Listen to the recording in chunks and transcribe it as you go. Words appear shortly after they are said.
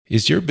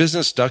Is your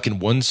business stuck in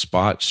one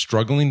spot,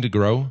 struggling to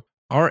grow?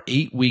 Our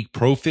 8-week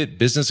ProFit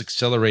Business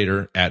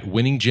Accelerator at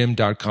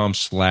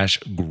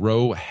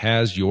winninggym.com/grow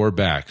has your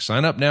back.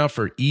 Sign up now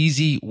for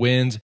easy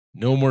wins,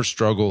 no more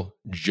struggle,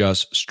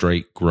 just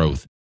straight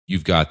growth.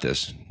 You've got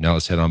this. Now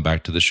let's head on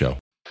back to the show.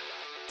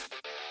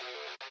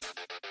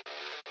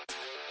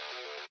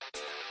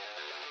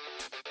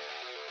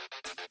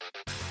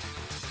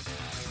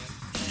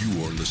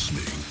 You are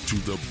listening to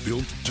the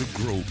Built to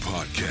Grow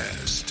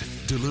podcast,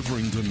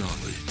 delivering the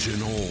knowledge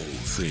in all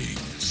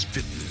things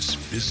fitness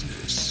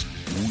business.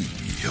 We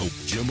help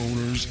gym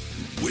owners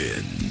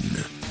win.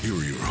 Here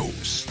are your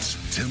hosts,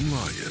 Tim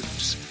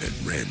Lyons and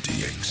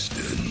Randy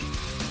Exton.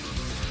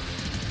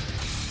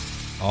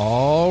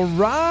 All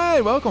right,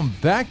 welcome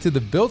back to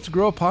the Built to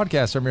Grow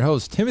podcast. I'm your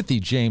host, Timothy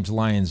James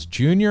Lyons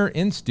Jr.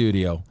 in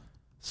studio,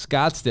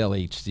 Scottsdale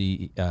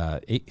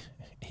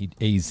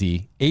AZ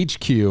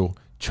HQ.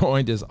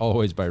 Joined as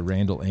always by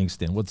Randall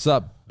Angston. What's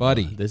up,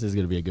 buddy? This is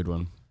going to be a good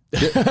one.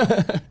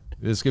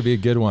 This could be a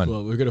good one.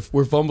 Well,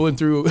 we're fumbling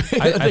through.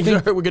 I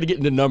think we're going to get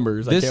into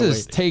numbers. This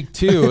is take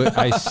two.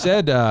 I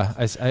said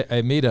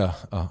I made a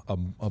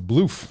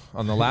bloof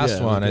on the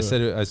last one. I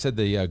said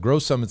the Grow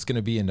Summit's going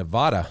to be in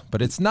Nevada,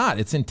 but it's not.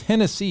 It's in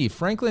Tennessee,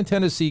 Franklin,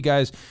 Tennessee,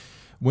 guys.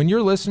 When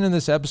you're listening to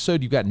this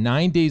episode, you've got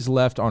 9 days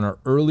left on our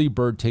early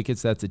bird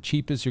tickets. That's the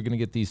cheapest you're going to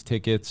get these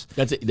tickets.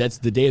 That's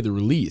the day of the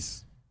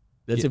release.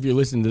 That's if you're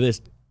listening to this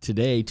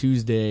today,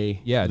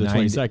 Tuesday, the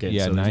 22nd.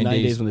 Yeah, so 9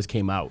 days when this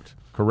came out.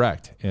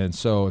 Correct. And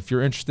so if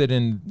you're interested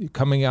in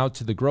coming out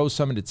to the Grow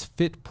Summit, it's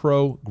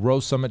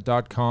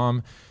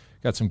fitprogrowsummit.com.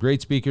 Got some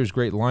great speakers,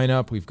 great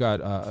lineup. We've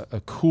got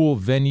a cool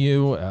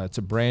venue. It's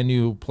a brand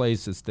new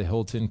place. It's the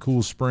Hilton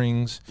Cool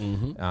Springs.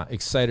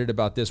 Excited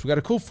about this. We got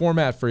a cool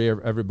format for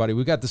everybody.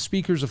 We got the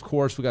speakers, of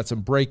course. We got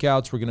some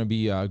breakouts. We're going to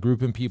be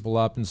grouping people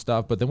up and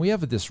stuff. But then we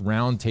have this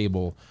round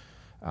table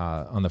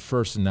on the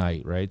first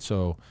night, right?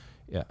 So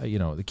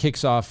it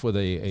kicks off with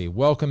a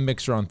welcome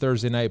mixer on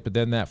Thursday night, but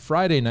then that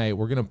Friday night,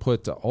 we're going to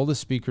put all the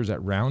speakers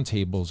at round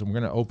tables, and we're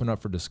going to open up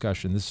for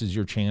discussion. This is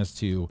your chance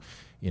to,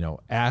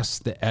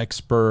 ask the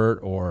expert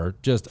or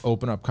just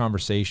open up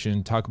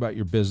conversation, talk about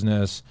your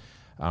business,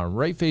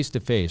 right face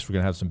to face. We're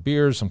going to have some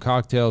beers, some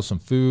cocktails, some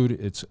food.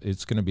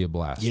 It's going to be a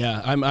blast.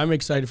 Yeah, I'm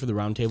excited for the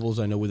round tables.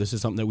 I know this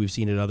is something that we've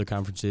seen at other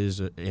conferences,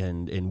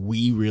 and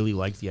we really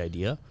like the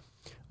idea.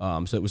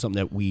 So it was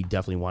something that we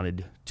definitely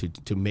wanted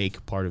to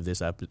make part of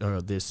this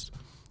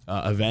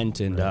event,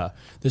 and right.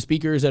 The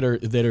speakers that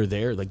are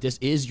there, like, this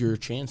is your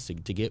chance to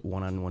get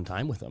one-on-one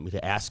time with them,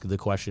 to ask the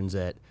questions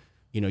that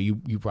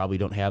you probably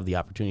don't have the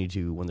opportunity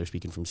to when they're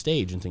speaking from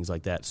stage and things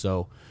like that.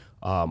 So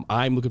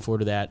I'm looking forward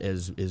to that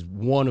as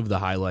one of the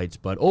highlights.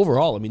 But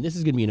overall, I mean, this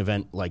is going to be an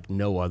event like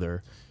no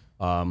other.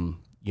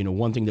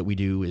 One thing that we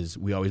do is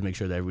we always make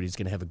sure that everybody's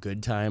going to have a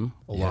good time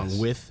along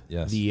with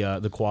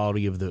the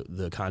quality of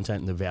the content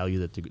and the value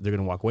that they're going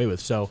to walk away with.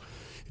 So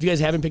if you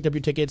guys haven't picked up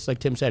your tickets, like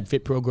Tim said,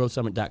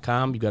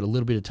 fitprogrowsummit.com. You've got a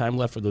little bit of time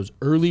left for those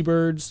early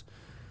birds.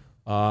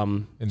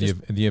 The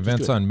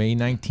event's on May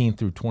 19th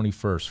through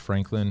 21st,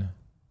 Franklin,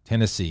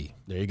 Tennessee.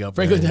 There you go,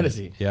 Franklin,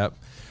 Tennessee. Yep.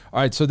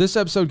 All right, so this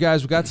episode,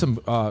 guys, we got some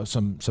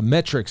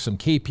metrics, some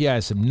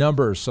KPIs, some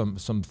numbers, some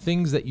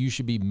things that you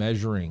should be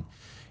measuring.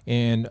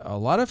 And a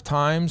lot of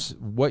times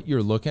what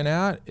you're looking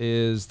at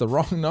is the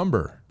wrong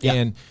number.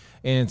 Yeah.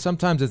 And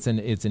sometimes it's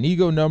an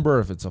ego number,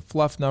 if it's a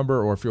fluff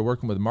number, or if you're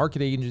working with a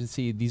marketing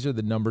agency, these are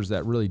the numbers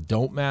that really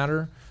don't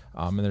matter.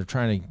 And they're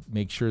trying to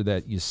make sure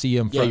that you see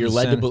them. Yeah, you're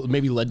led to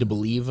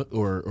believe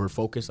or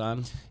focus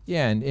on.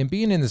 Yeah, and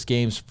being in this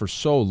game for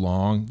so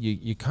long,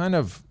 you kind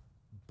of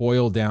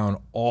boil down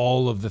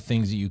all of the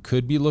things that you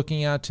could be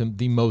looking at to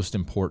the most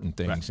important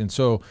things. Right. And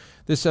so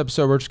this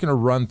episode, we're just going to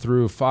run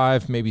through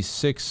 5, maybe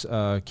 6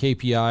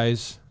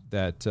 KPIs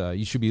that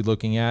you should be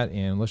looking at,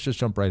 and let's just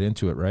jump right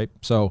into it, right?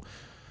 So,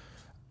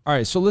 all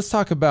right, so let's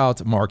talk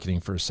about marketing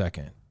for a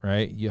second,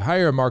 right? You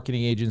hire a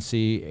marketing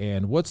agency,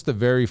 and what's the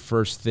very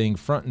first thing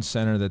front and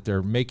center that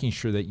they're making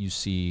sure that you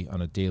see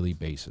on a daily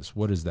basis?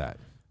 What is that?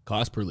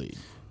 Cost per lead.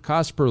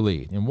 Cost per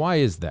lead. And why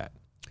is that?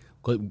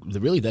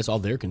 Really, that's all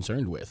they're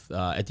concerned with.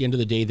 At the end of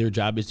the day, their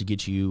job is to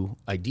get you,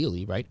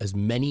 ideally, right, as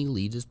many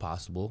leads as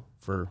possible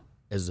for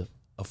as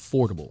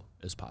affordable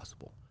as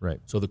possible.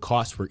 Right. So the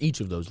cost for each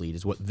of those leads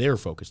is what they're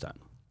focused on.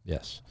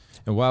 Yes.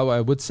 And while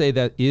I would say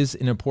that is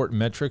an important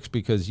metrics,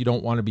 because you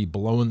don't want to be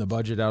blowing the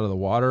budget out of the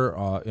water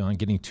on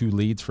getting 2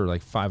 leads for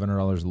like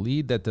 $500 a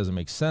lead, that doesn't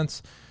make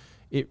sense.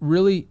 It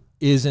really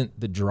isn't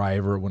the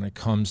driver when it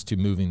comes to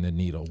moving the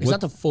needle. It's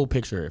not the full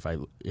picture.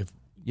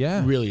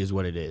 Yeah, really is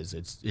what it is.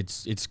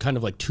 It's kind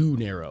of like too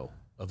narrow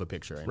of a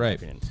picture, in my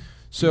opinion.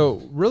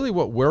 So really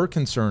what we're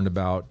concerned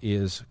about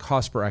is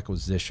cost per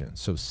acquisition,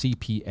 so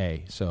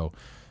CPA. So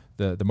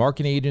the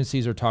marketing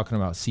agencies are talking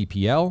about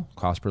CPL,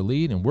 cost per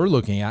lead, and we're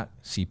looking at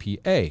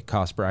CPA,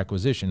 cost per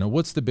acquisition. Now,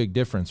 what's the big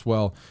difference?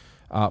 Well,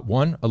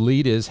 one, a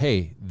lead is,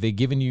 hey, they've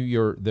given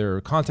you their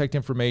contact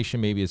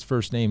information, maybe it's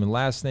first name and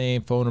last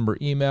name, phone number,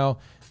 email.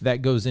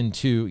 That goes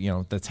into,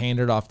 that's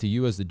handed off to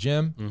you as the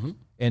gym. Mm-hmm.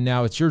 And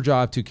now it's your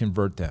job to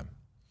convert them.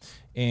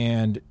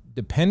 And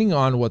depending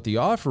on what the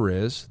offer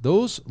is,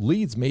 those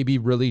leads may be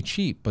really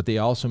cheap, but they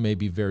also may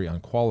be very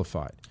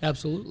unqualified.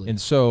 Absolutely. And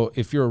so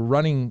if you're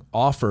running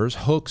offers,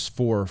 hooks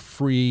for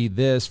free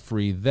this,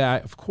 free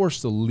that, of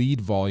course the lead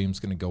volume is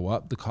going to go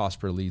up, the cost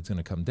per lead is going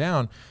to come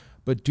down.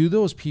 But do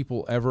those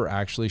people ever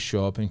actually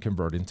show up and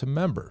convert into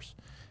members?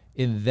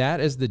 And that,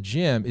 as the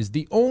gym, is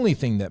the only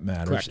thing that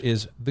matters. Correct.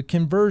 Is the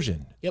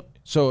conversion. Yep.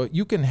 So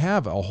you can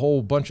have a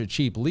whole bunch of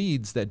cheap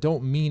leads that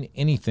don't mean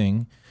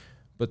anything,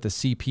 but the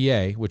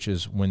CPA, which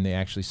is when they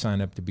actually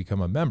sign up to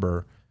become a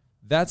member,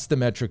 that's the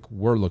metric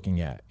we're looking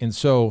at. And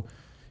so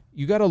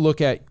you got to look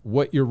at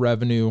what your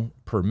revenue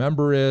per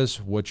member is,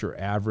 what your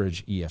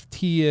average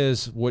EFT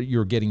is, what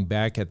you're getting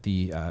back at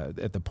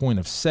the point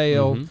of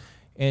sale,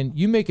 and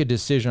you make a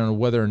decision on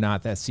whether or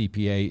not that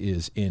CPA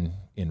is in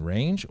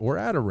range or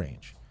out of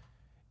range.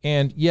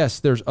 And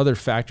yes, there's other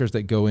factors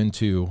that go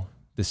into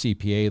the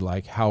CPA,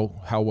 like how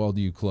well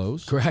do you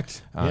close?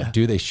 Correct.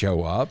 Do they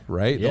show up,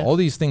 right? Yeah. All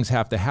these things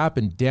have to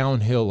happen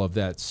downhill of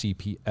that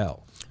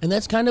CPL. And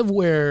that's kind of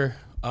where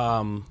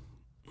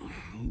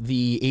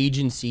the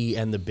agency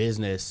and the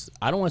business,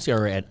 I don't want to say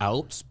are at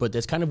outs, but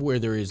that's kind of where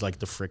there is like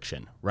the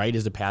friction, right?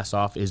 Is the pass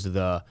off, is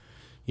the,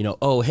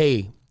 oh,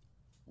 hey,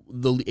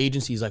 the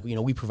agency's like,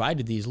 we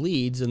provided these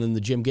leads, and then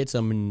the gym gets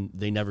them and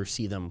they never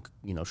see them,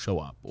 show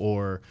up,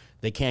 or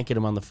they can't get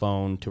them on the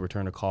phone to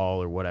return a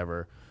call or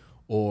whatever.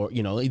 Or,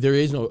 there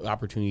is no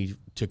opportunity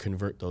to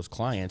convert those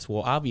clients.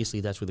 Well,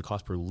 obviously that's where the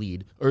cost per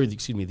lead, or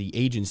the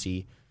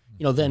agency,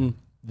 then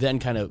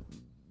kind of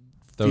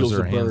feels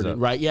the burden,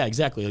 right? Yeah,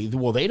 exactly.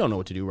 Well, they don't know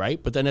what to do,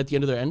 right? But then at the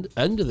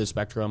end of the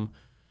spectrum,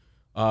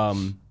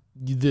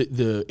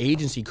 the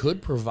agency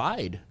could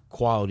provide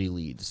quality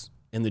leads,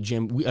 and the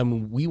gym.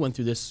 We went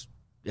through this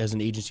as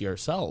an agency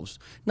ourselves.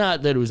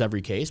 Not that it was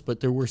every case,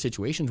 but there were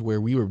situations where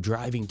we were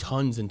driving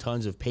tons and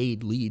tons of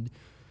paid leads,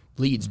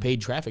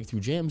 paid traffic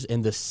through gyms,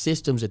 and the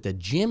systems that the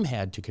gym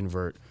had to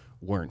convert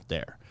weren't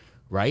there,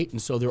 right?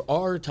 And so there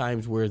are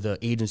times where the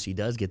agency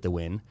does get the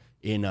win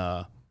in,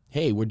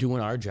 hey, we're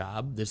doing our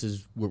job.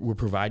 We're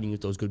providing you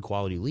with those good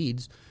quality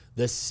leads.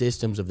 The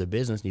systems of the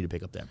business need to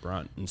pick up that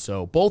brunt. And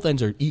so both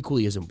ends are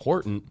equally as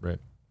important, Right.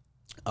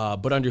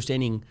 But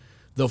understanding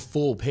the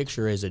full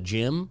picture as a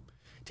gym,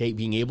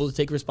 being able to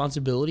take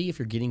responsibility if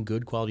you're getting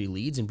good quality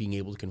leads and being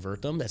able to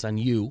convert them, that's on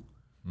you.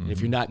 And if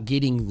you're not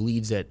getting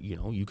leads that,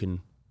 you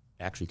can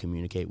actually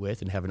communicate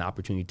with and have an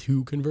opportunity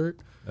to convert,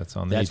 That's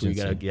on the agency.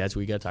 That's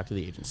where you got to talk to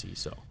the agency.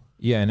 So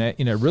Yeah,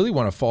 and I really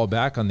want to fall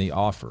back on the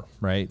offer,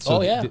 right?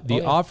 So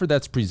the offer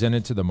that's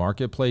presented to the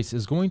marketplace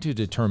is going to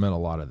determine a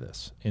lot of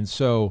this. And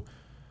so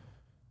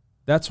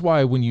that's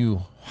why when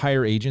you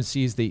hire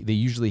agencies, they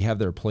usually have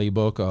their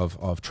playbook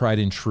of tried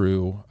and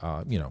true,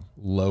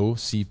 low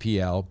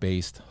CPL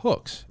based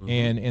hooks.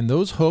 And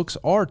those hooks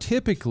are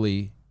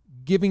typically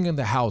giving them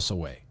the house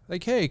away.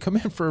 Like, hey, come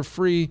in for a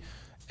free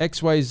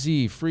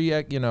XYZ, free,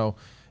 and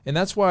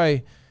that's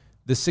why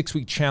the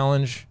 6-week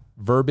challenge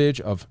verbiage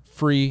of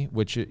free,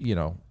 which,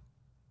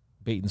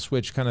 bait and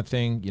switch kind of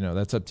thing,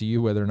 that's up to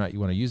you whether or not you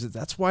want to use it.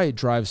 That's why it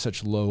drives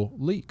such low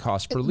lead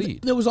cost per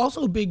lead. There was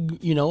also a big,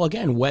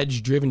 again,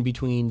 wedge driven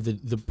between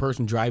the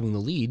person driving the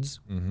leads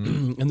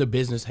and the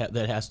business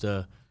that has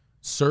to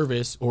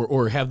service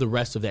or have the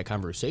rest of that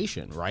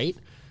conversation, right?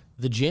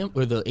 The gym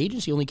or the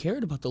agency only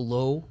cared about the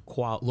low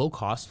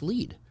cost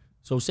lead.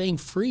 So saying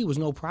free was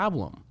no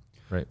problem.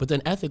 Right. But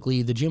then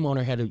ethically, the gym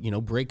owner had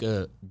to, break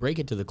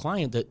it to the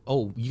client that,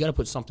 you got to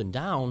put something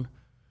down.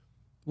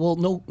 Well,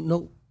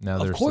 no.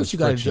 Now of course you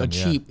got a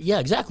cheap. Yeah,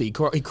 exactly.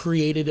 It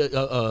created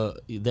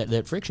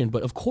that friction,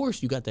 but of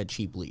course you got that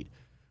cheap lead,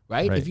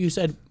 right? If you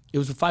said it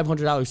was a $500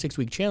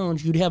 6-week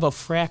challenge, you'd have a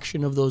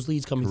fraction of those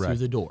leads coming through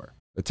the door.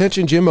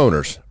 Attention gym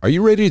owners, are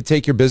you ready to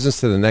take your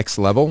business to the next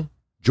level?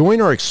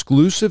 Join our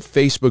exclusive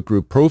Facebook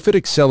group, Profit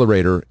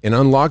Accelerator, and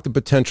unlock the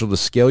potential to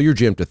scale your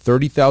gym to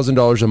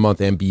 $30,000 a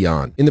month and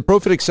beyond. In the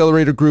Profit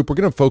Accelerator group, we're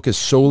going to focus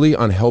solely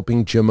on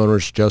helping gym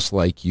owners just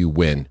like you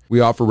win.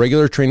 We offer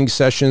regular training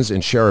sessions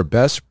and share our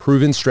best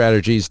proven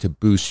strategies to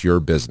boost your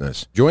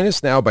business. Join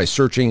us now by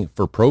searching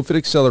for Profit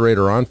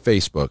Accelerator on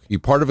Facebook. Be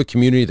part of a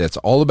community that's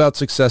all about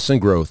success and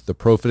growth, the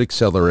Profit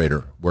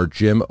Accelerator, where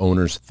gym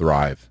owners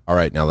thrive. All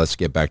right, now let's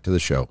get back to the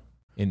show.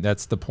 And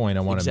that's the point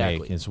I want to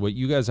make. Is what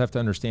you guys have to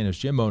understand as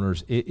gym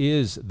owners, it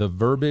is the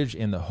verbiage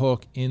and the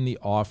hook in the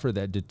offer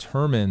that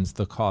determines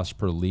the cost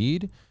per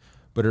lead,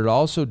 but it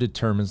also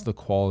determines the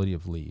quality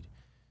of lead.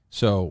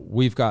 So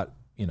we've got,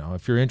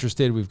 if you're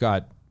interested, we've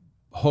got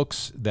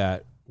hooks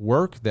that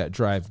work, that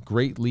drive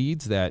great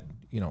leads, that,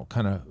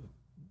 kind of,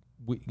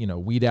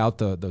 weed out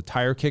the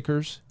tire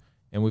kickers.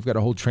 And we've got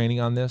a whole training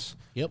on this.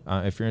 Yep.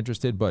 If you're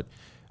interested. But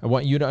I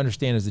want you to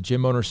understand, as a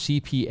gym owner,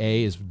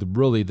 CPA is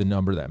really the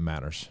number that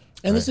matters.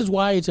 And this is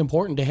why it's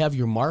important to have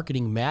your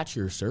marketing match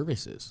your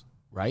services,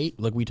 right?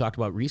 Like we talked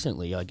about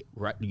recently, if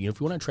you want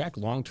to attract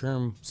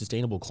long-term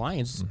sustainable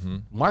clients,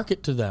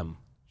 market to them.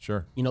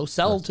 Sure.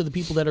 Sell to the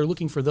people that are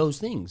looking for those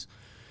things.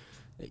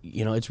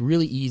 It's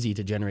really easy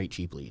to generate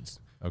cheap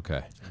leads.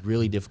 Okay.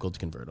 Really difficult to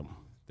convert them.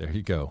 There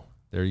you go.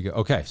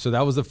 Okay. So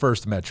that was the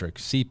first metric,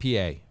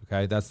 CPA.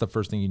 Okay, that's the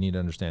first thing you need to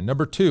understand.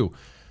 Number 2,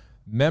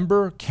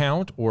 member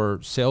count or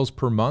sales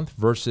per month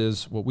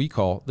versus what we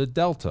call the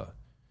delta.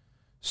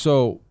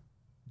 So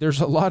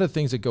there's a lot of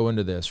things that go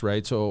into this,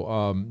 right? So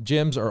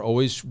gyms are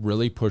always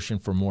really pushing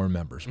for more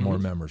members, more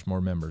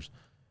members.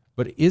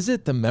 But is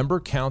it the member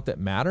count that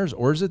matters,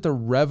 or is it the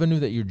revenue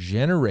that you're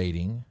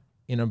generating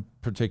in a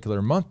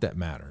particular month that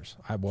matters?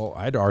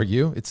 I'd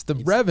argue it's the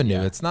revenue.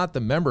 Yeah. It's not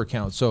the member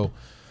count. So,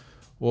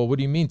 well, what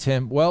do you mean,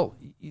 Tim? Well,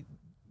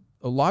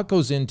 a lot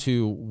goes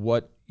into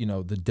what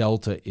the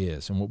delta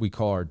is and what we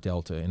call our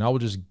delta. And I will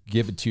just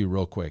give it to you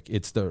real quick.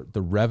 It's the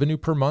revenue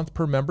per month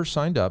per member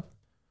signed up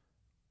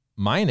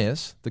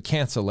minus the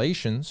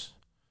cancellations,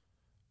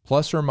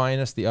 plus or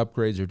minus the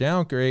upgrades or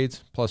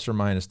downgrades, plus or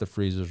minus the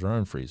freezes or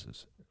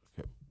unfreezes.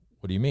 Okay.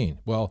 What do you mean?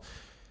 Well,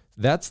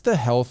 that's the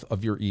health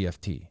of your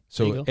EFT.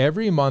 So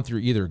every month you're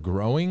either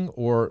growing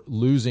or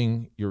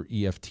losing your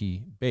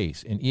EFT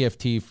base. And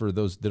EFT, for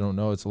those that don't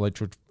know, it's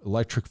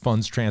electric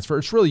funds transfer.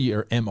 It's really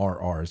your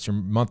MRR. It's your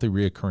monthly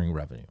recurring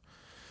revenue.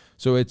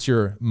 So it's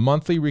your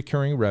monthly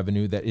recurring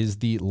revenue that is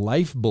the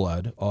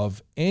lifeblood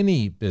of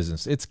any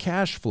business. It's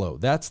cash flow.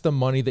 That's the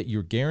money that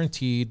you're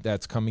guaranteed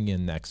that's coming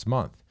in next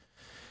month.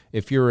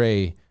 If you're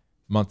a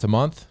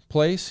month-to-month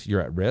place, you're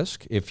at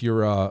risk. If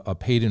you're a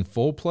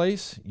paid-in-full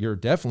place, you're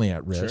definitely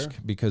at risk.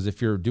 Sure. Because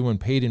if you're doing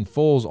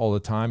paid-in-fulls all the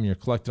time and you're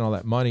collecting all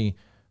that money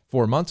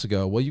 4 months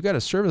ago, well, you got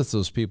to service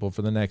those people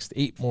for the next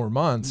 8 more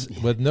months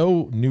with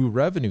no new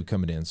revenue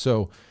coming in.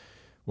 So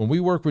when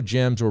we work with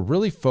gyms, we're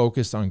really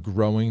focused on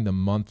growing the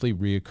monthly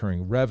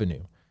reoccurring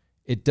revenue.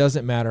 It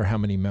doesn't matter how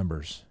many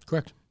members.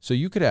 Correct. So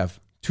you could have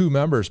 2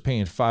 members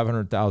paying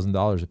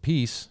 $500,000 a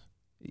piece,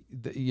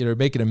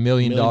 making $1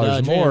 million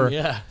more.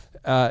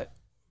 Yeah.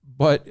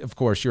 But of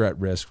course you're at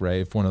risk,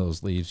 right? If one of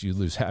those leaves, you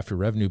lose half your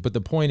revenue. But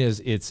the point is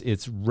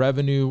it's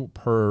revenue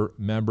per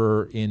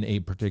member in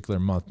a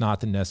particular month,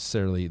 not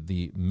necessarily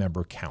the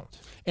member count.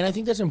 And I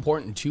think that's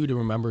important too, to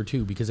remember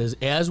too, because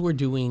as we're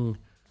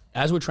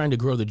trying to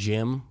grow the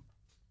gym,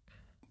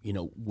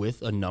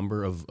 with a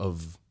number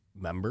of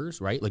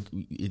members, right? Like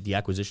the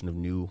acquisition of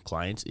new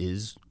clients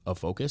is a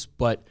focus,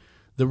 but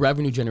the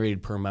revenue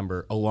generated per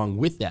member along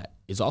with that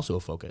is also a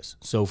focus.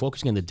 So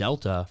focusing on the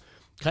delta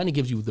kind of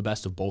gives you the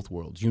best of both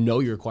worlds.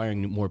 You're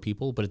acquiring more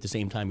people, but at the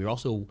same time, you're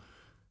also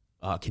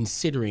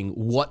considering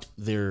what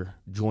they're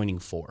joining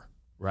for,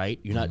 right?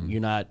 You're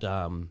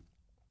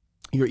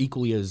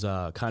equally as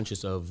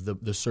conscious of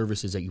the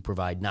services that you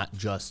provide, not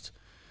just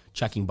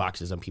checking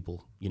boxes on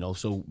people.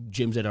 So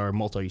gyms that are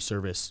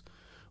multi-service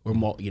or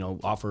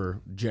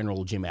offer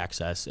general gym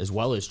access as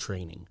well as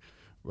training,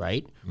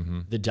 right? Mm-hmm.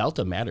 The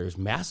delta matters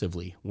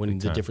massively when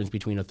the difference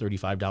between a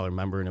 $35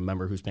 member and a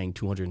member who's paying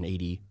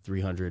 $280,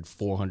 $300,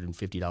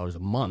 $450 a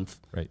month.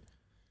 Right.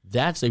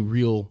 That's a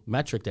real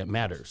metric that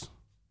matters.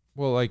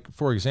 Well, like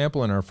for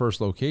example, in our first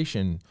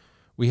location,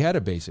 we had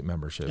a basic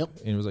membership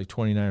and it was like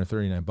 $29 or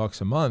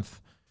 $39 a month.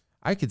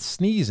 I could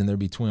sneeze and there'd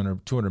be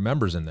 200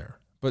 members in there.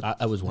 But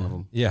I was one of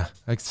them. Yeah.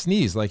 I could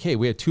sneeze like, hey,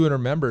 we had 200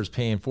 members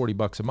paying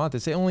 $40 a month. They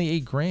say only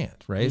 $8,000,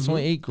 right? Mm-hmm. It's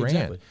only $8,000.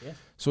 Exactly. Yeah.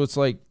 So it's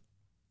like,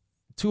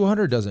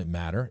 200 doesn't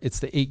matter. It's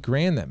the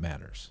 $8,000 that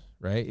matters,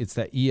 right? It's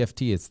that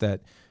EFT. It's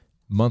that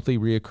monthly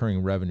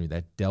reoccurring revenue,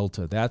 that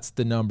delta. That's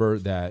the number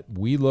that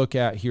we look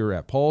at here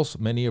at Pulse.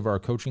 Many of our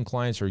coaching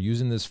clients are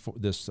using this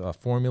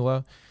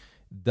formula,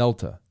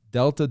 delta.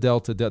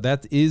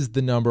 That is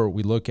the number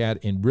we look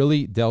at. And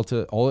really,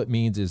 delta, all it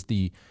means is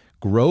the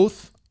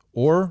growth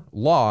or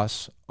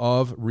loss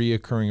of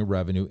reoccurring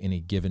revenue in a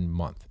given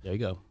month. There you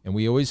go. And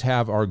we always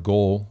have our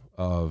goal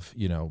of,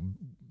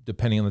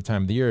 depending on the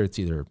time of the year, it's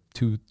either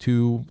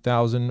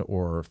 $2,000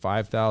 or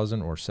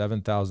 $5,000 or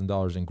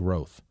 $7,000 in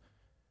growth.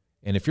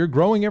 And if you're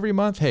growing every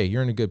month, hey,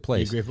 you're in a good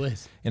place. Great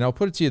place. And I'll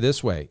put it to you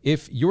this way.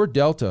 If your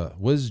delta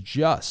was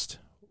just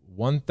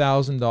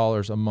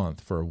 $1,000 a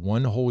month for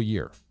one whole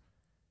year,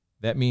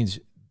 that means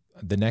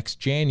the next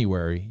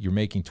January, you're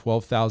making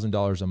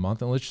 $12,000 a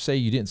month. And let's just say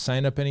you didn't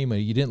sign up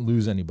anybody, you didn't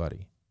lose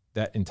anybody.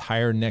 That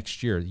entire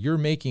next year, you're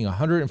making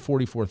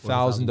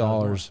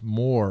 $144,000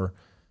 more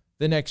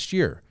the next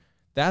year.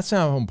 That's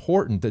how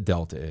important the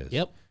delta is.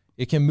 Yep.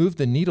 It can move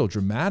the needle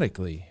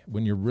dramatically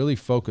when you're really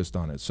focused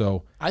on it.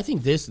 So I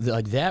think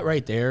that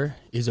right there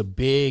is a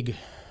big,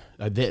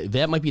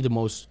 that might be the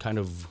most kind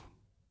of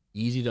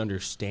easy to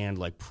understand,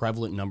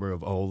 prevalent number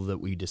of all that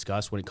we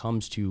discuss when it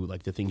comes to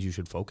the things you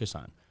should focus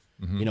on.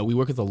 Mm-hmm. We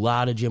work with a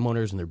lot of gym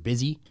owners and they're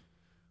busy,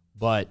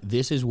 but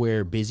this is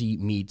where busy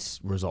meets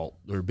result,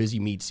 or busy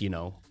meets,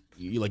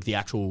 the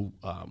actual,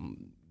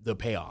 the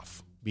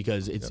payoff,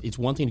 because it's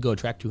one thing to go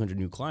attract 200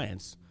 new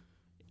clients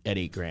at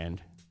 $8,000.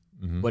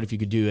 Mm-hmm. But if you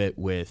could do it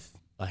with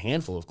a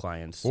handful of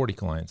clients, 40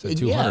 clients at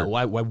 $200, yeah,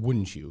 why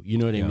wouldn't you? You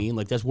know what I mean?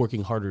 That's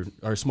working harder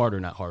or smarter,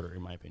 not harder,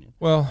 in my opinion.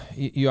 Well,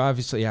 you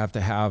obviously have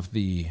to have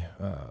the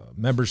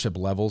membership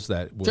levels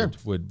that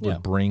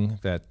would bring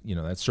that,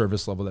 that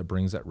service level that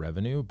brings that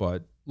revenue.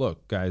 But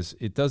look, guys,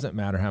 it doesn't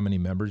matter how many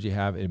members you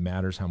have. It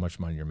matters how much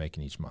money you're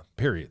making each month.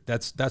 Period.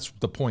 That's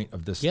the point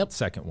of this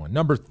second one.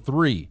 Number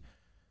 3.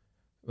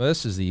 Well,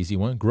 this is the easy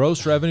one.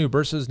 Gross revenue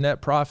versus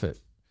net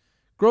profit.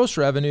 Gross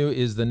revenue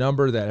is the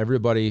number that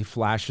everybody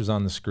flashes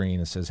on the screen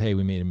and says, hey,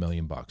 we made $1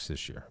 million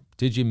this year.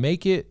 Did you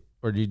make it,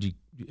 or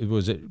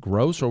was it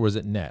gross or was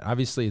it net?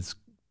 Obviously it's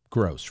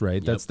gross, right?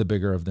 Yep. That's the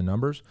bigger of the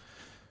numbers.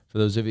 For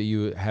those of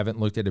you who haven't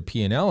looked at a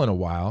P&L in a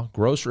while,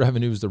 gross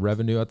revenue is the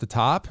revenue at the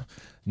top.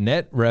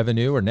 Net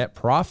revenue or net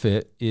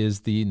profit is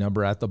the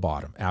number at the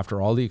bottom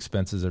after all the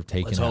expenses are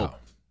taken out.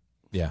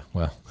 Yeah,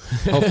 well,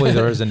 hopefully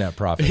there is a net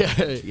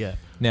profit. Yeah.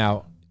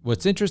 Now,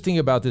 what's interesting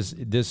about this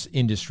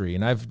industry,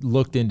 and I've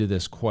looked into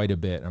this quite a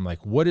bit, I'm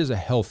like, what is a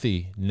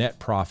healthy net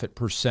profit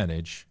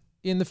percentage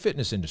in the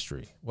fitness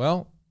industry?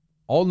 Well,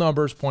 all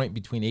numbers point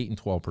between 8 and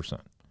 12%.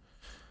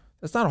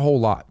 That's not a whole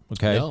lot,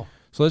 okay? No.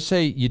 So let's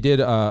say you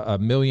did $1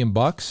 million and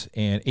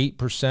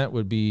 8%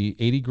 would be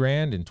 80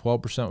 grand and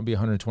 12% would be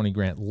 120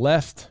 grand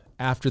left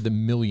after the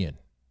million.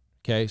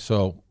 Okay.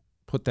 So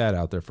put that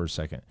out there for a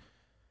second.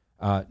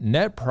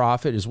 Net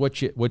profit is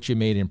what you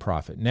made in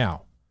profit.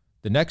 Now,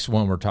 the next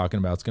one we're talking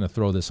about is going to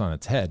throw this on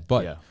its head,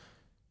 but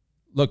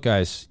look,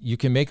 guys, you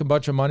can make a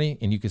bunch of money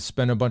and you can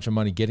spend a bunch of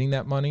money getting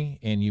that money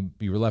and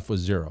you're left with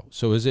zero.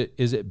 So is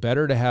it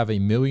better to have $1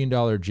 million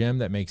gym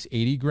that makes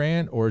 80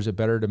 grand, or is it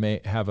better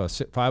to have a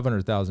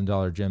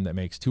 $500,000 gym that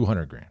makes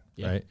 200 grand?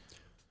 Right?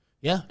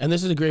 Yeah. And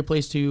this is a great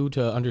place to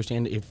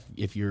understand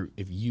if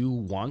you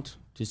want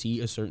to see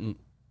a certain,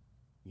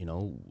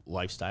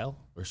 lifestyle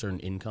or certain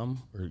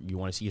income, or you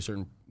want to see a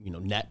certain,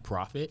 net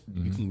profit,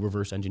 you can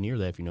reverse engineer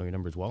that if you know your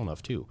numbers well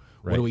enough too.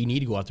 Right. What do we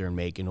need to go out there and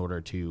make in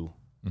order to,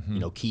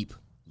 keep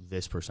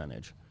this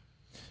percentage?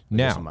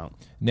 Now,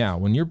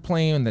 when you're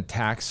playing the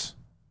tax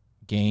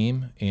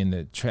game and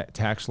the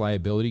tax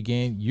liability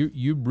game,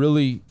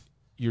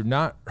 you're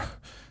not,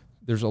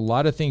 there's a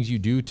lot of things you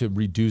do to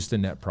reduce the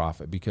net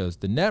profit, because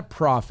the net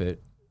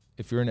profit,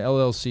 if you're an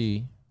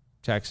LLC,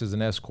 taxed as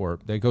an S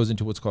Corp, that goes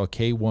into what's called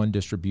K1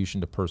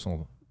 distribution to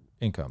personal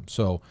income.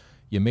 So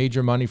you made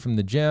your money from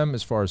the gym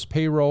as far as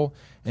payroll,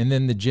 and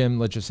then the gym,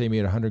 let's just say,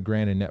 made 100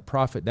 grand in net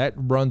profit. That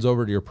runs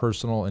over to your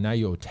personal, and now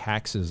you owe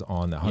taxes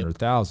on the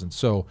 100,000.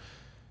 So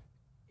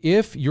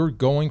if you're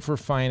going for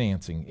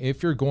financing,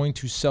 if you're going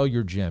to sell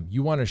your gym,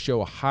 you want to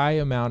show a high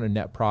amount of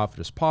net profit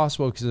as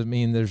possible, because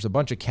there's a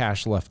bunch of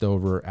cash left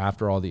over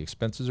after all the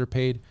expenses are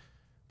paid,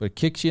 but it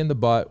kicks you in the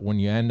butt when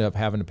you end up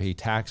having to pay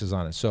taxes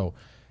on it. So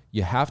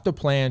you have to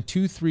plan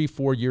 2, 3,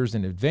 4 years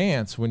in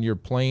advance when you're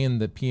playing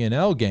the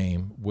P&L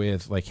game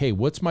with, like, hey,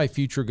 what's my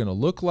future going to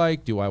look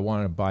like? Do I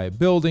want to buy a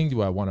building?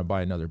 Do I want to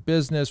buy another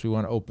business? We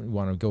want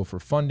to go for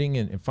funding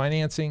and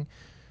financing.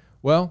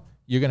 Well,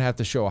 you're going to have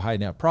to show a high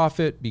net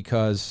profit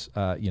because,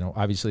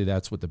 obviously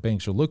that's what the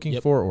banks are looking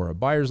for, or a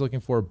buyer's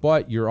looking for,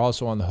 but you're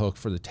also on the hook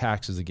for the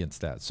taxes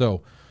against that.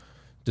 So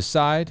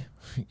decide,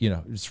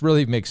 it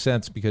really makes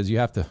sense, because you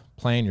have to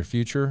plan your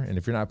future. And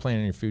if you're not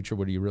planning your future,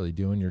 what are you really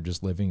doing? You're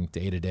just living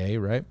day to day,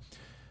 right?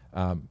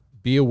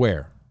 Be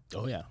aware.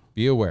 Oh, yeah.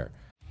 Be aware.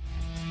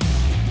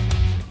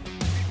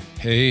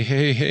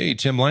 Hey,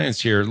 Tim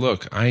Lyons here.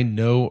 Look, I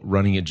know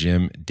running a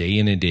gym day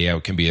in and day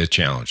out can be a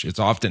challenge. It's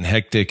often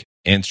hectic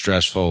and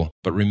stressful,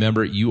 but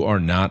remember, you are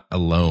not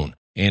alone.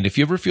 And if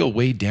you ever feel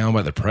weighed down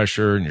by the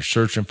pressure and you're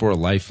searching for a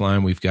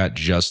lifeline, we've got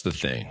just the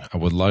thing. I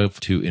would love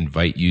to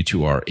invite you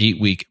to our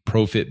 8-week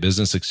ProFit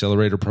Business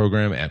Accelerator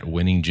program at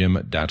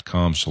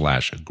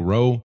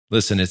winninggym.com/grow.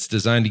 Listen, it's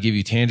designed to give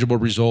you tangible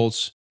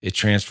results. It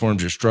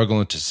transforms your struggle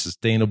into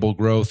sustainable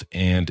growth,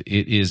 and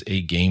it is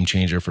a game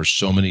changer for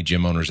so many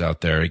gym owners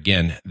out there.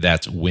 Again,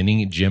 that's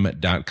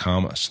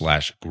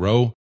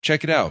winninggym.com/grow.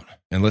 Check it out,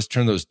 and let's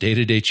turn those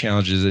day-to-day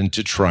challenges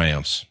into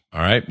triumphs.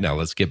 All right, now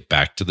let's get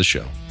back to the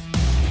show.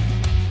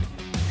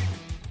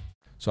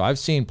 So I've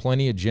seen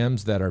plenty of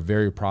gyms that are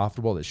very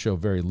profitable that show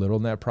very little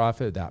net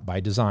profit, that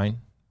by design,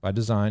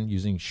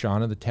 using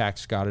Shauna the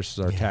Tax Scottish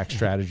as our tax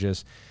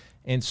strategist.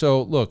 And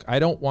so, look, I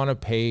don't want to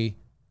pay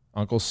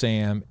Uncle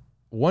Sam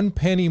 1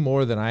 penny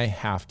more than I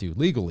have to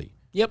legally.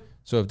 Yep.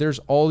 So if there's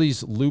all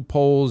these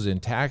loopholes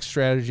and tax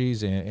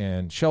strategies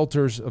and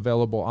shelters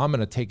available, I'm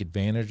going to take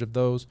advantage of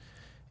those,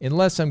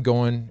 unless I'm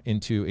going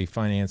into a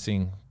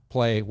financing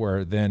play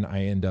where then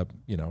I end up,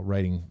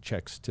 writing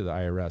checks to the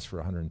IRS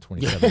for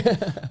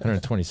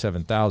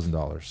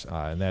 $127,000,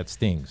 and that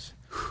stings.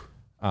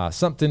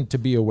 Something to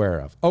be aware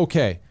of.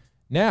 Okay,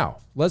 now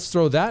let's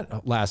throw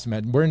that last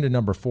metric. We're into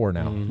number 4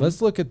 now.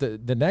 Let's look at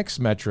the next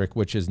metric,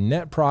 which is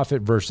net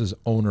profit versus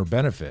owner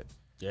benefit.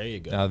 There you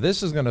go. Now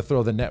this is going to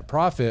throw the net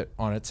profit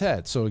on its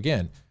head. So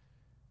again,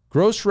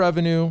 gross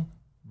revenue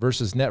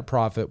versus net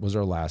profit was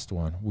our last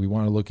one. We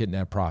want to look at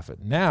net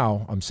profit.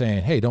 Now I'm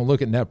saying, hey, don't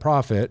look at net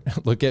profit.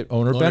 Look at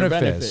owner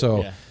benefit.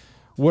 So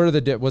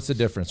what's the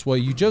difference? Well,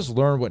 you just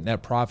learned what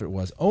net profit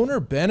was. Owner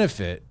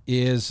benefit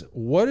is,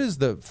 what is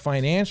the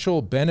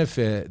financial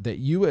benefit that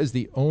you as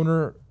the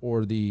owner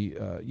or the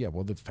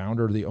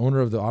founder or the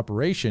owner of the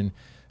operation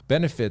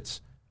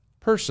benefits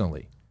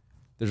personally.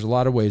 There's a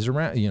lot of ways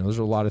around, there's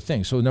a lot of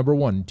things. So number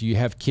 1, do you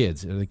have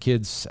kids? Are the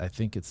kids, I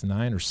think it's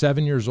 9 or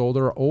 7 years old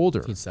or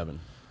older? He's 7.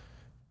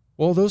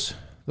 Well, those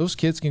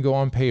kids can go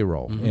on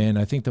payroll, and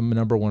I think the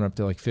number went up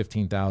to like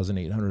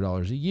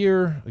 $15,800 a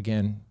year.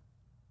 Again,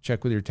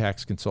 check with your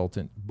tax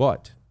consultant.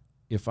 But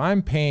if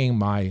I'm paying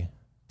my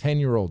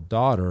 10-year-old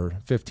daughter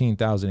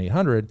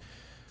 $15,800,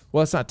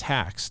 well, it's not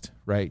taxed,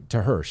 right,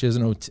 to her. She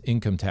doesn't owe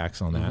income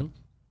tax on that.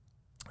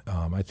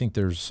 I think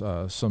there's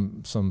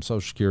some Social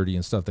Security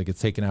and stuff that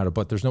gets taken out of,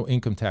 but there's no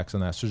income tax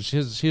on that. So she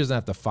doesn't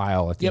have to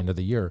file at the end of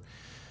the year.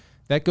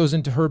 That goes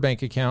into her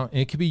bank account,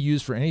 and it can be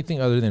used for anything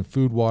other than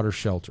food, water,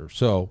 shelter.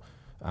 So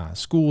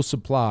school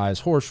supplies,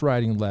 horse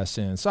riding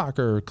lessons,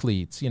 soccer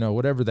cleats,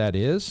 whatever that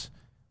is.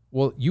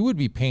 Well, you would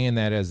be paying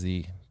that as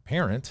the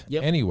parent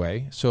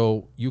anyway.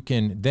 So you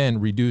can then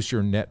reduce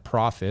your net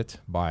profit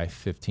by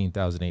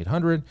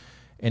 $15,800,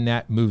 and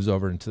that moves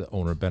over into the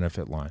owner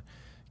benefit line.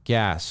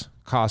 Gas,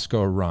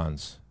 Costco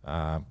runs,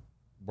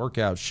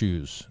 workout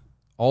shoes,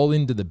 all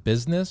into the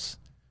business.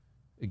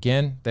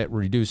 Again, that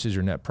reduces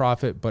your net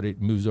profit, but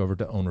it moves over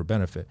to owner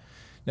benefit.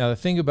 Now, the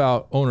thing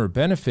about owner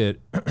benefit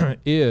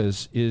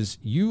is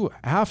you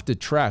have to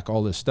track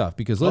all this stuff,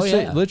 because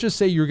let's just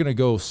say you're going to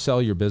go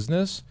sell your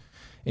business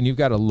and you've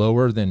got a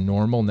lower than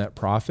normal net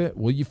profit.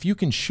 Well, if you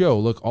can show,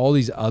 look, all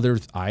these other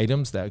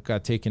items that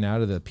got taken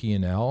out of the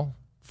P&L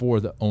for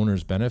the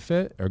owner's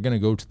benefit are going to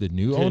go to the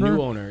new owner.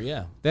 New owner,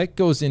 yeah. That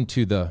goes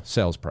into the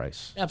sales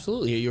price.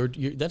 Absolutely. You're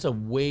that's a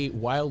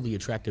wildly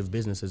attractive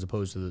business as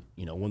opposed to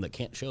the, one that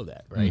can't show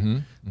that, right?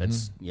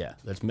 That's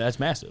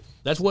massive.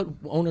 That's what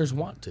owners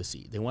want to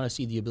see. They want to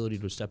see the ability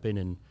to step in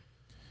and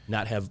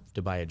not have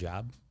to buy a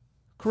job.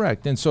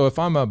 Correct. And so if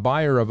I'm a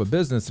buyer of a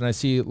business and I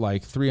see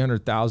like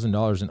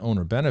 $300,000 in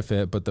owner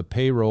benefit, but the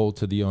payroll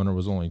to the owner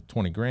was only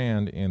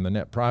 $20,000 and the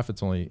net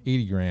profit's only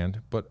 $80,000,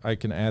 but I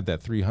can add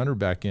that $300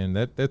 back in,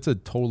 that's a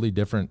totally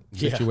different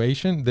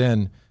situation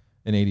than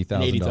an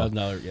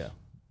 $80,000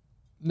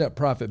 net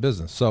profit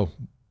business. So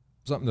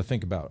something to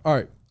think about. All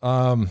right.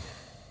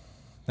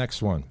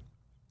 Next one.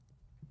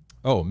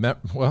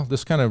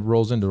 This kind of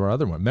rolls into our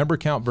other one. Member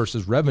count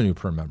versus revenue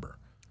per member.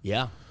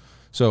 Yeah.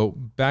 So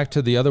back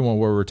to the other one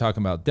where we're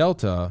talking about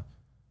Delta,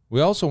 we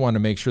also want to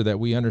make sure that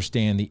we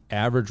understand the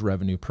average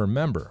revenue per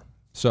member.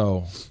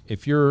 So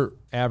if your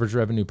average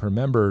revenue per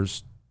member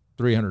is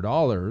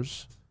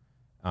 $300,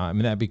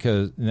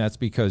 that's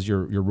because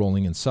you're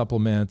rolling in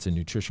supplements and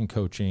nutrition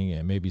coaching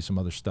and maybe some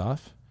other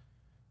stuff.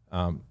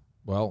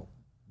 The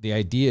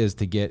idea is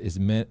to get as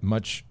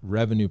much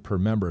revenue per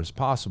member as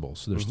possible.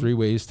 So there's three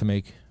ways to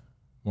make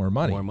more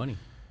money.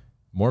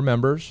 More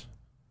members.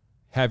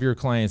 Have your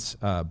clients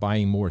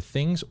buying more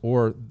things,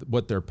 or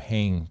what they're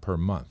paying per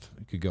month.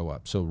 It could go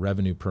up. So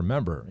revenue per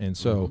member. And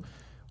so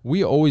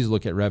we always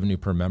look at revenue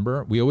per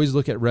member. We always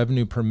look at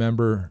revenue per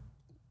member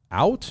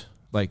out,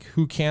 like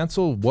who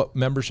canceled, what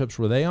memberships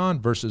were they on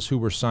versus who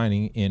were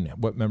signing in,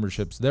 what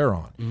memberships they're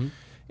on.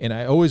 And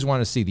I always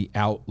want to see the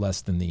out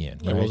less than the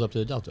in. It rolls up to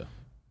the delta.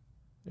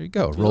 There you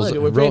go.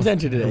 We're paying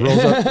attention today.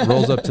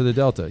 rolls up to the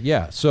delta.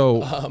 Yeah.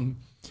 So...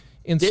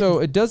 So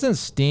it doesn't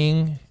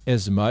sting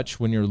as much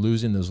when you're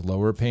losing those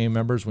lower paying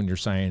members when you're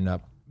signing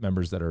up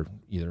members that are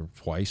either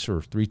twice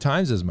or three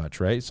times as much,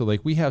 right? So like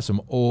we have some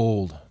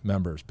old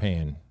members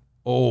paying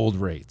old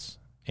rates.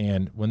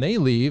 And when they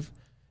leave,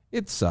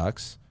 it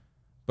sucks.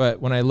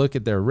 But when I look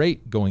at their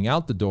rate going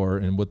out the door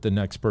and what the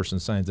next person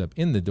signs up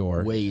in the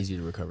door, way easy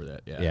to recover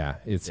that. Yeah.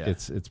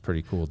 It's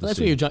pretty cool to that's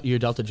see. Where your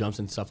delta jumps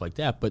and stuff like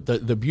that. But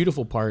the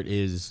beautiful part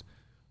is,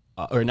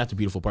 or not the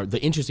beautiful part,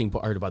 the interesting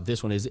part about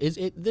this one is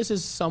this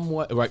is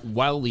somewhat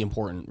wildly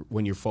important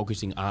when you're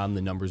focusing on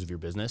the numbers of your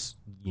business.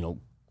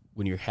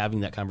 When you're having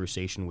that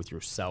conversation with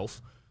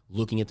yourself,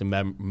 looking at the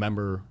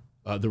member,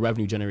 the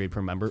revenue generated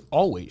per member,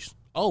 always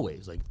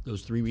like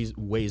those three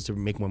ways to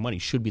make more money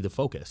should be the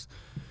focus.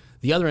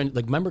 The other end,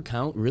 like member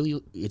count,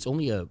 really, it's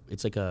an ego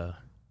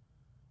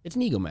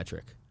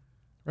metric.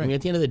 Right. I mean,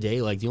 at the end of the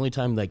day, like the only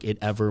time like it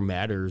ever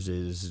matters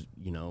is,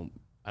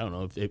 I don't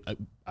know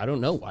I don't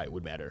know why it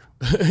would matter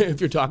if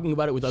you're talking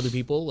about it with other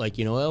people. Like,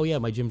 oh yeah,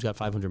 my gym's got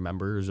 500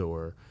 members,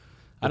 or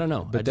I don't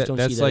know. But I just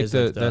don't see that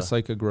as that's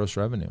like a gross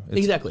revenue.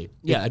 Exactly.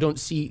 Yeah, I don't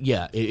see.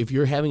 Yeah, if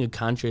you're having a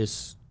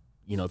conscious,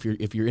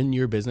 if you're in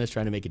your business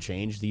trying to make a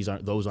change,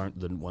 those aren't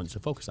the ones to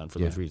focus on for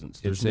those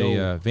reasons. There's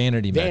a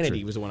vanity metric.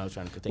 Vanity was the one I was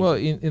trying to think. Well,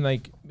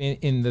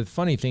 in the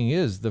funny thing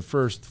is, the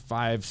first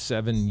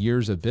 5-7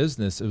 years of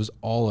business, it was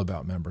all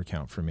about member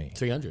count for me.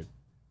 300.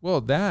 Well,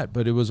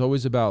 but it was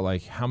always about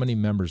like how many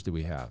members do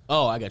we have?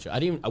 Oh, I got you.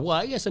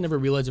 I guess I never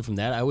realized it from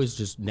that. I always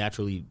just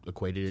naturally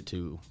equated it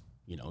to,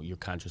 you're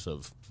conscious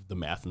of the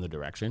math and the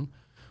direction.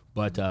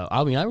 But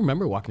I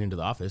remember walking into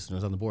the office and I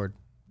was on the board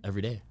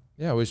every day.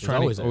 Yeah, always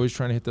trying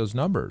to hit those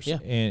numbers. Yeah.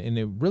 And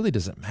it really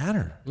doesn't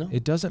matter. No.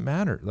 It doesn't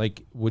matter.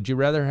 Like, would you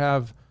rather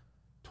have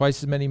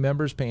twice as many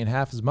members paying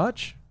half as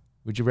much?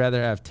 Would you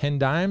rather have 10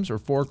 dimes or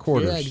 4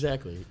 quarters? Yeah,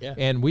 exactly. Yeah.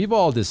 And we've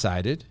all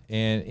decided,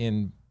 and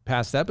in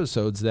past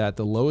episodes, that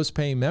the lowest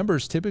paying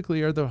members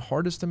typically are the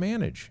hardest to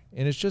manage.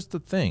 And it's just the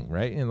thing,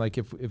 right? And like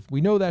if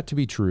we know that to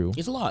be true.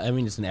 It's a law. I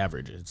mean, it's an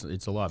average.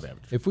 It's a law of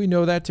average. If we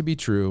know that to be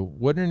true,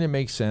 wouldn't it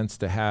make sense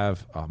to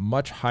have a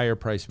much higher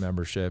price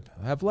membership,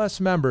 have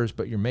less members,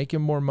 but you're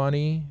making more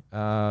money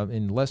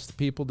and less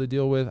people to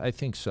deal with? I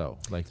think so,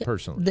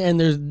 personally. And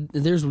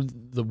there's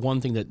the one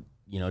thing that,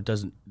 it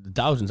doesn't, the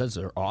thousands, that's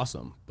are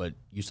awesome, but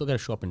you still got to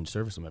show up and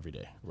service them every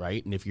day,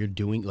 right? And if you're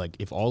doing, like,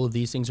 if all of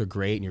these things are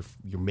great and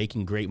you're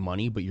making great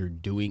money, but you're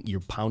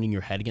pounding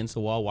your head against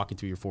the wall, walking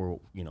through your four,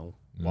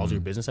 walls of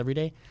your business every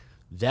day,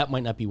 that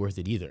might not be worth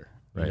it either.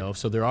 Right.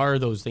 So there are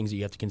those things that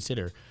you have to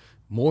consider.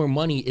 More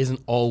money isn't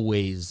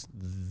always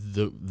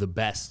the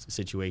best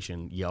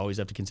situation. You always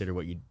have to consider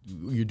what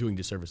you're doing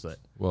to service that.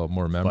 Well,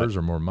 more members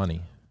or more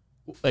money?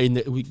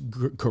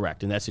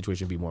 Correct. In that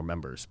situation, it'd be more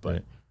members, but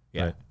Right.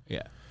 yeah, Right.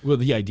 yeah. Well,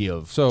 the idea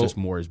of just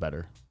more is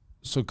better.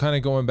 So kind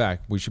of going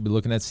back, we should be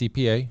looking at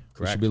CPA. We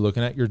Correct. should be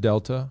looking at your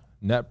delta,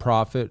 net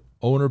profit,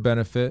 owner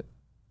benefit,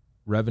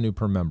 revenue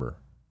per member.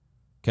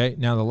 Okay.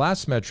 Now the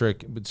last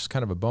metric, which is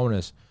kind of a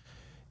bonus,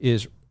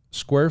 is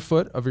square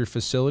foot of your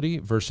facility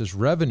versus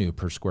revenue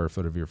per square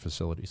foot of your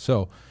facility.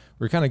 So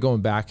we're kind of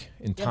going back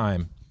in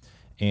time,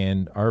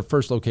 and our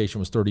first location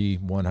was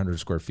 3,100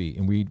 square feet,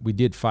 and we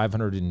did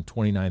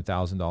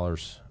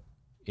 $529,000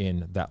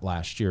 in that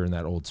last year in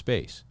that old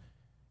space.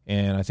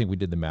 And I think we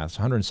did the math. It's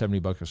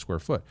 $170 a square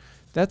foot.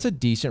 That's a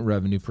decent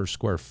revenue per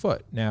square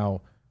foot.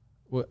 Now,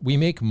 we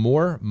make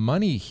more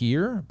money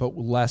here, but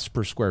less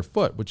per square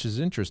foot, which is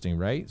interesting,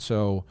 right?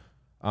 So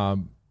at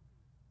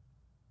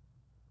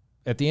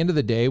the end of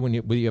the day, when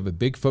you have a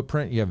big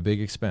footprint, you have a big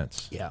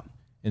expense. Yeah.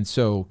 And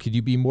so could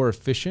you be more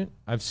efficient?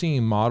 I've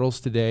seen models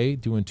today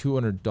doing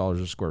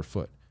 $200 a square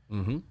foot.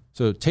 Mm-hmm.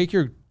 So take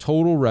your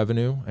total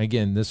revenue.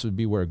 Again, this would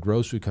be where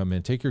gross would come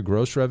in. Take your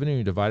gross revenue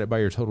and divide it by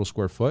your total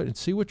square foot and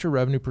see what your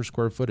revenue per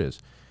square foot is.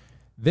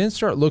 Then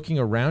start looking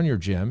around your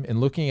gym and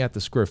looking at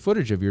the square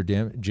footage of your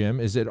gym.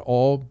 Is it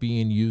all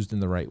being used in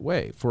the right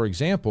way? For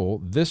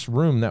example, this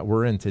room that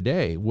we're in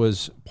today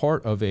was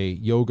part of a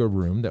yoga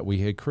room that we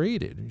had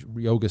created,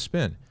 Yoga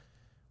Spin.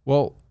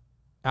 Well,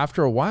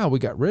 after a while, we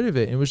got rid of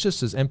it, and it was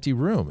just this empty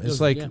room.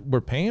 It's like we're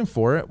paying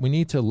for it. We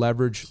need to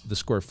leverage the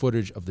square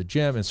footage of the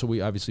gym. And so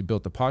we obviously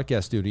built the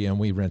podcast studio, and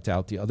we rent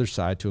out the other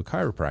side to a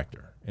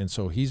chiropractor. And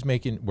so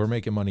we're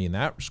making money in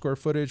that square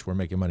footage. We're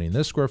making money in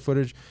this square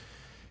footage.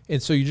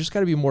 And so you just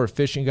got to be more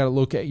efficient. You got to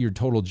look at your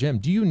total gym.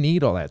 Do you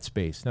need all that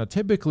space? Now,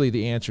 typically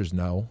the answer is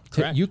no.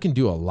 You can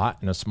do a lot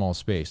in a small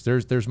space.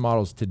 There's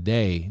models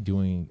today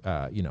doing,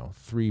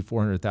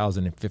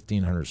 400,000 and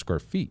 1,500 square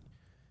feet.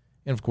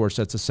 And of course,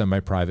 that's a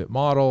semi-private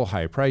model,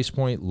 high price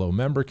point, low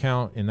member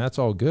count, and that's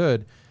all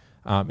good.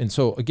 And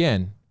so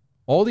again,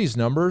 all these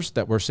numbers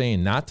that we're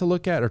saying not to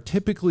look at are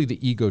typically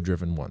the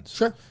ego-driven ones.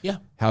 Sure. Yeah.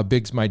 How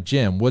big's my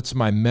gym? What's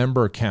my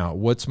member count?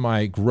 What's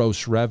my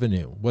gross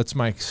revenue? What's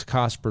my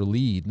cost per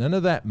lead? None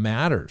of that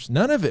matters.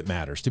 None of it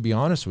matters, to be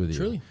honest with you.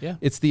 Truly, yeah.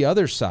 It's the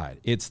other side.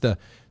 It's the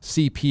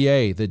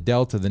CPA, the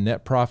delta, the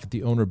net profit,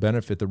 the owner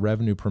benefit, the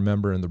revenue per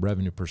member, and the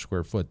revenue per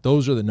square foot.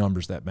 Those are the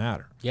numbers that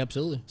matter. Yeah,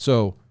 absolutely.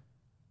 So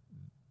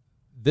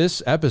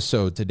this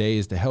episode today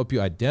is to help you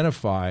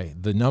identify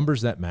the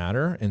numbers that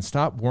matter and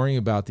stop worrying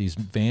about these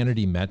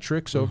vanity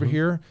metrics over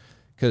here,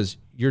 because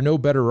you're no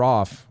better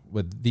off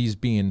with these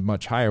being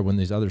much higher when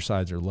these other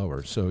sides are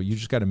lower. So you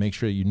just got to make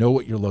sure you know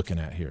what you're looking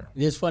at here.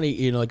 It's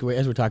funny, like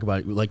as we're talking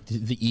about, like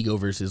the ego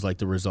versus like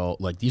the result,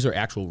 like these are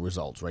actual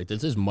results, right?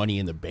 This is money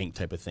in the bank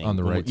type of thing. On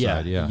the right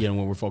side, yeah.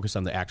 When we're focused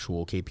on the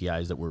actual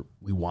KPIs that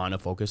we want to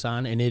focus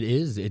on, and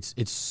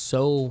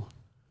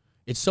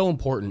it's so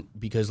important,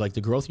 because like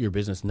the growth of your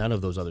business, none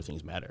of those other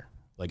things matter.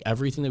 Like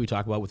everything that we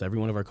talk about with every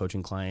one of our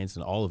coaching clients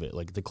and all of it,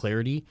 like the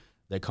clarity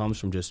that comes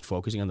from just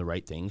focusing on the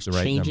right things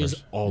changes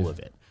numbers. all of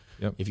it.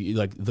 Yep. If you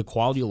like, the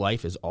quality of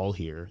life is all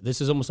here.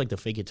 This is almost like the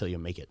fake it till you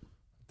make it.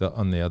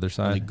 On the other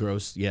side, Like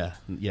gross, yeah,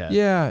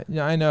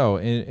 I know,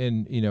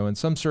 and in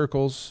some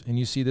circles, and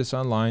you see this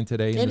online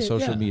today in the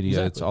social media,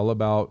 exactly. It's all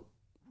about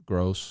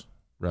gross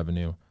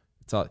revenue.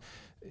 It's all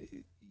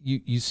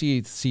you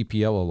see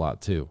CPL a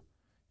lot too,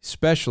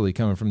 especially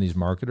coming from these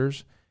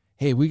marketers.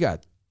 Hey, we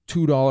got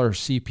 $2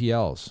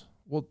 CPLs.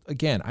 Well,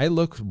 again, I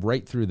look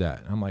right through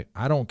that. I'm like,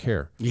 I don't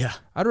care. Yeah.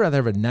 I'd rather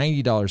have a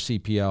 $90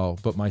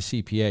 CPL, but my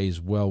CPA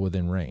is well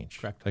within range.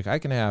 Correct. Like I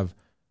can have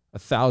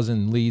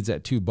 1,000 leads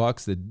at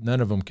 $2 that none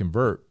of them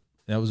convert.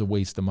 That was a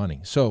waste of money.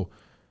 So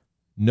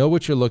know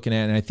what you're looking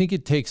at. And I think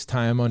it takes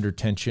time under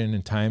tension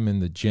and time in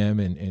the gym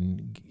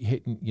and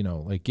hitting,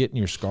 like getting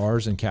your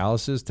scars and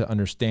calluses to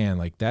understand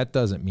like that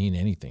doesn't mean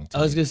anything to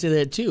I was me. going to say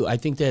that too. I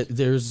think that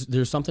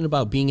there's something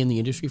about being in the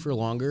industry for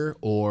longer,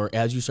 or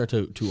as you start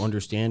to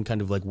understand kind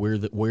of like where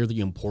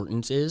the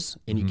importance is,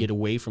 and you get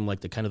away from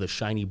like the kind of the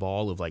shiny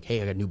ball of like,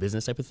 hey, I got a new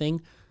business type of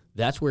thing.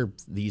 That's where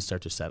these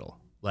start to settle.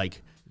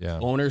 Like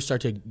owners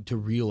start to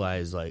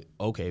realize like,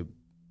 okay,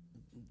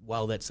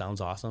 wow, that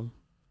sounds awesome.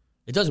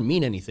 It doesn't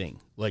mean anything.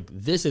 Like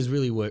this is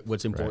really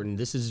what's important. Right.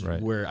 This is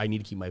where I need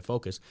to keep my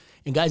focus.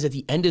 And guys, at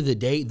the end of the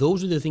day,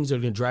 those are the things that are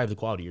going to drive the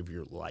quality of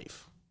your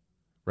life.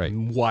 Right.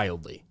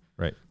 Wildly.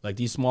 Right. Like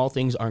these small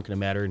things aren't going to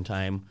matter in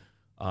time.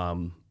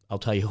 I'll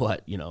tell you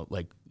what,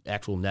 like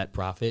actual net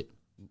profit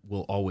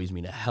will always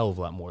mean a hell of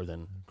a lot more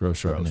than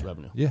Gross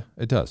revenue. Yeah,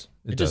 it does.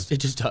 It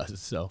just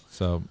does.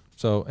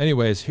 So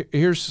anyways,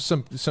 here's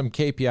some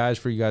KPIs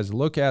for you guys to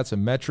look at,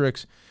 some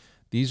metrics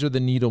These are the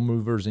needle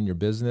movers in your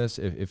business.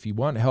 If you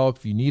want help,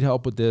 if you need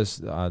help with this,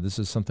 this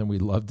is something we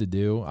love to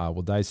do.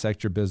 We'll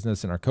dissect your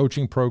business in our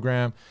coaching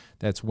program.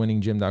 That's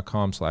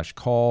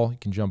winninggym.com/call. You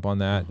can jump on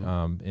that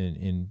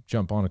and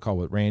jump on a call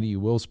with Randy. You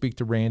will speak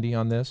to Randy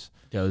on this.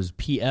 That was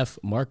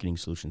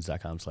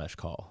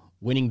pfmarketingsolutions.com/call.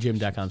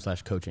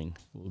 winninggym.com/coaching.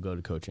 We'll go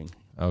to coaching.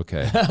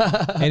 Okay.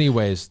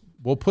 Anyways,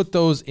 we'll put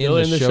those in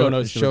the show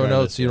notes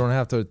so you don't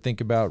have to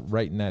think about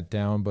writing that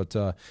down.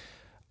 But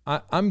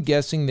I'm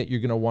guessing that you're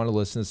going to want to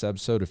listen to this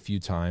episode a few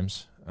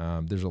times.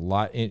 There's a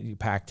lot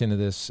packed into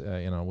this,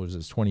 what is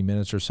this, 20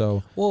 minutes or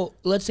so? Well,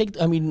 let's take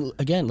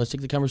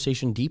the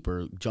conversation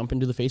deeper. Jump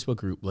into the Facebook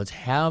group. Let's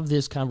have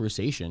this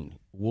conversation.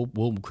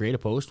 We'll create a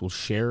post. We'll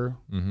share,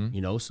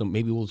 so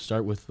maybe we'll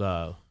start with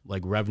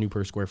like revenue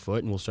per square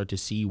foot, and we'll start to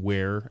see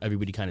where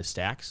everybody kind of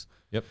stacks.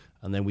 Yep.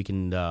 And then we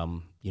can,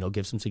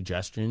 give some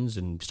suggestions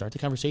and start the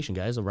conversation,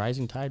 guys. A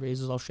rising tide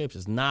raises all ships.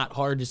 It's not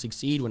hard to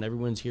succeed when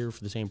everyone's here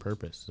for the same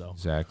purpose. So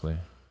Exactly.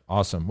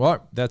 Awesome.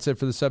 Well, that's it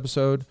for this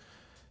episode.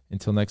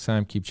 Until next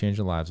time, keep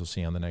changing lives. We'll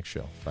see you on the next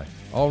show. Bye.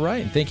 All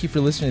right. And thank you for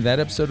listening to that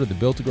episode of the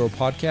Built to Grow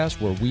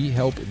podcast, where we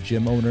help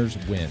gym owners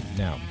win.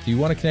 Now, do you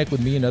want to connect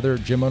with me and other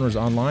gym owners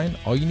online?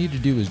 All you need to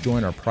do is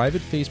join our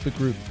private Facebook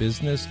group,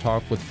 Business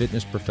Talk with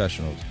Fitness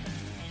Professionals.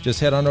 Just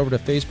head on over to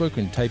Facebook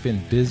and type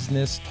in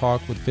Business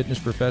Talk with Fitness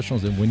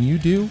Professionals. And when you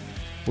do,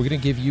 we're going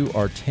to give you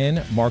our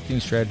 10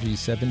 marketing strategies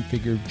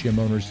 7-figure gym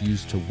owners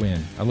use to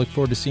win. I look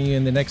forward to seeing you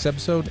in the next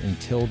episode.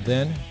 Until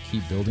then,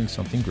 keep building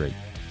something great.